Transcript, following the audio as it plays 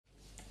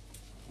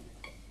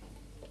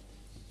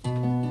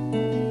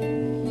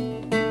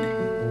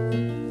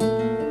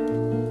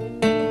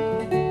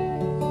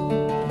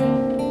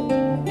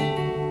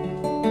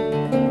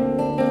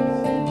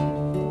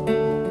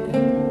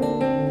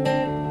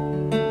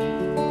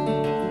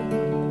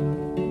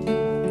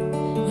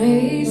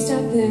waves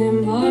stop their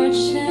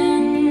marching,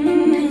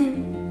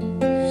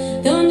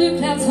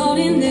 thunderclouds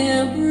holding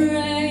their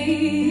breath,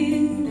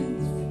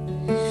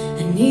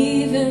 and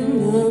even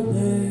the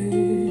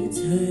birds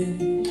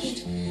hushed,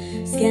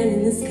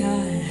 scanning the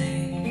sky,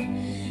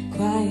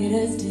 quiet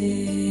as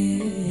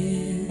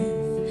death.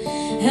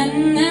 And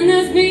then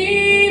there's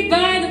me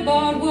by the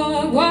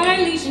boardwalk, white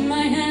leash in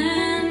my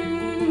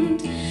hand,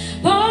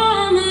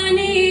 palm my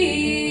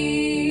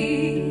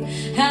knee.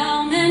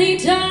 How many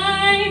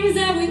times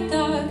have we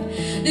thought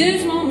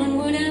this moment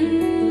would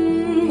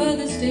end, but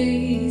the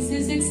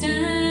stasis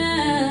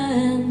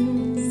extends.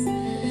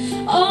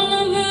 All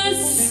of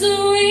us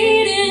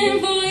waiting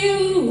for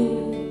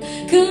you,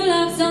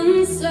 collapse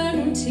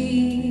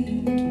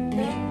uncertainty,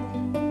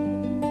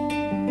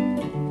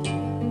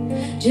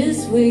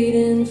 just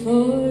waiting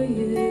for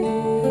you.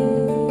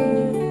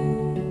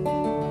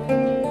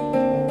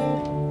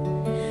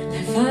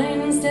 I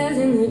find stairs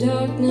in the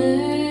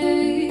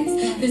darkness.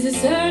 There's a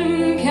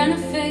certain kind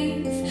of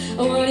faith,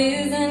 or what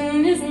is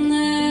and isn't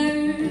there.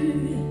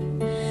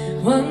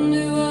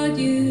 Wonder what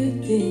you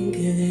think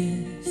of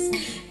this,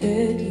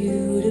 that you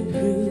would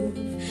approve.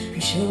 I'm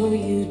sure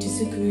you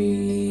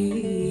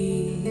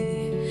disagree.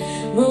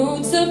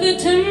 Modes of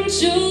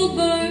potential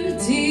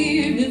birds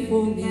here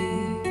before me,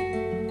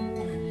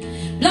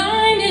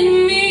 blinding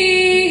me.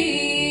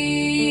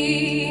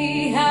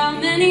 How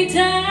many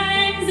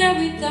times have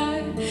we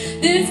thought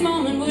this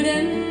moment would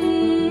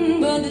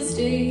end, but the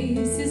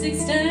stasis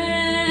extends.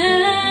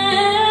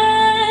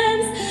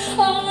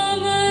 All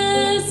of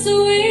us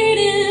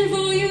waiting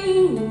for you,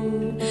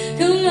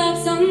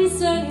 collapse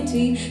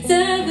uncertainty,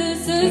 sever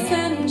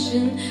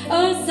suspension,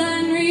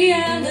 assign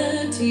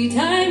reality,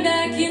 time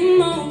back in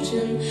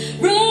motion,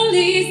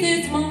 release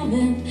this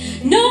moment,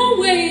 no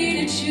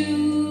way to choose,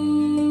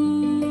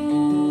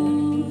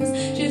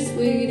 just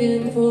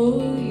waiting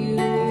for you.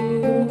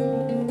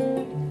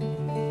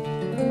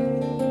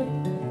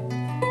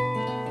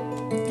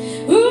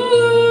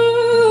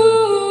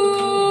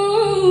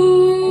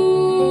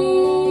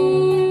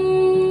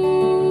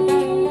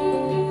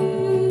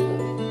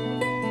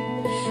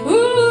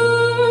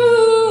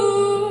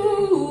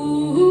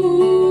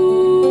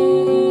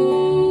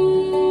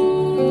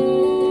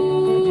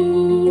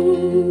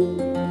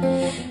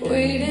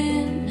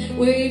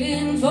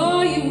 Waiting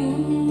for you.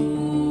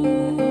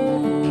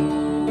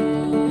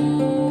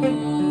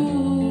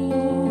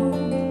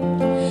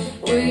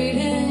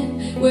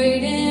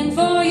 Waiting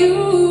for you.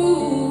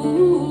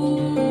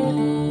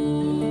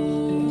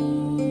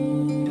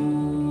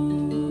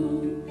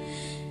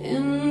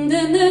 And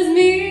then there's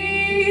me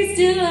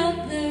still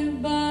out there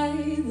by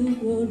the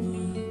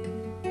boardwalk,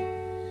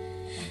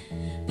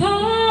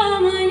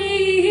 palm my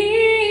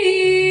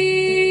knee.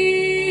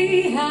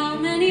 How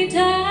many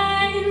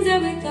times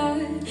have we thought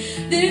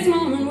this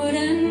moment would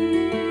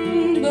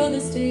end, but the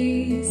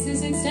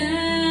stasis extends.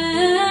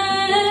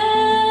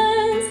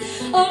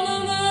 All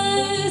of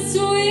us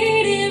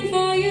waiting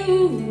for you,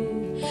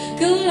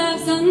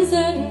 collapse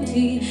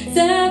uncertainty,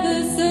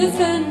 sever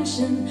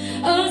suspension,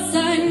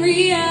 assign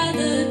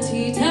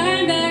reality,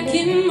 time back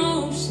in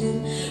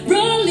motion,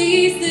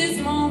 release this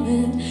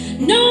moment,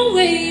 no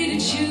way to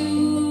choose.